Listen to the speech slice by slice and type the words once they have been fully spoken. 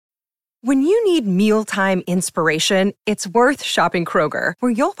When you need mealtime inspiration, it's worth shopping Kroger,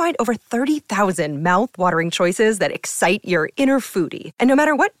 where you'll find over 30,000 mouth-watering choices that excite your inner foodie. And no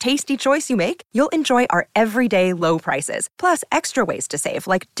matter what tasty choice you make, you'll enjoy our everyday low prices, plus extra ways to save,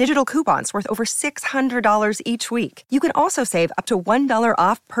 like digital coupons worth over $600 each week. You can also save up to $1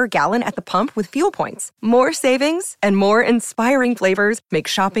 off per gallon at the pump with fuel points. More savings and more inspiring flavors make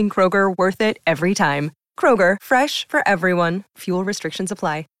shopping Kroger worth it every time. Kroger, fresh for everyone. Fuel restrictions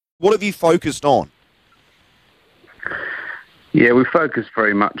apply. What have you focused on? Yeah, we focus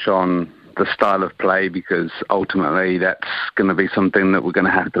very much on the style of play because ultimately that's going to be something that we're going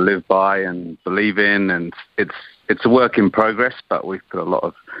to have to live by and believe in. And it's a work in progress, but we've put a lot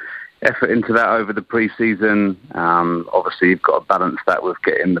of effort into that over the preseason. Obviously, you've got to balance that with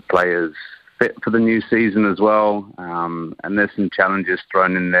getting the players fit for the new season as well. And there's some challenges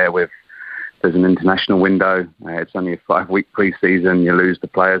thrown in there with there's an international window. It's only a 5-week preseason. You lose the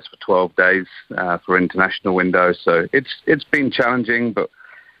players for 12 days for international window. So it's been challenging, but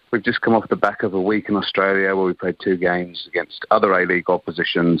we've just come off the back of a week in Australia where we played 2 games against other A-League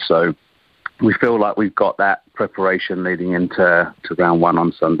opposition. So we feel like we've got that preparation leading into round 1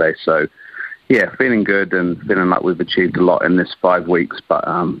 on Sunday. So, yeah, feeling good and feeling like we've achieved a lot in this 5 weeks, but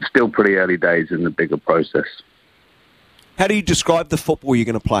still pretty early days in the bigger process. How do you describe the football you're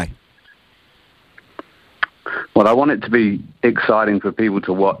going to play? Well, I want it to be exciting for people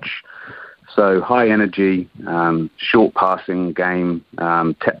to watch. So high energy, short passing game,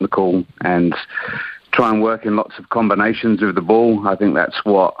 technical, and try and work in lots of combinations with the ball. I think that's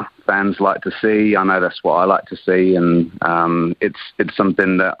what fans like to see. I know that's what I like to see, and it's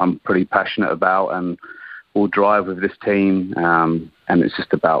something that I'm pretty passionate about and will drive with this team. And it's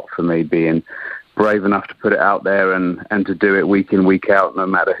just about, for me, being brave enough to put it out there and to do it week in, week out, no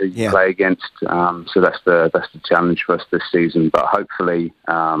matter who you play against. So that's the challenge for us this season. But hopefully,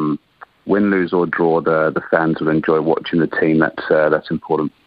 win, lose or draw, the fans will enjoy watching the team. That's important.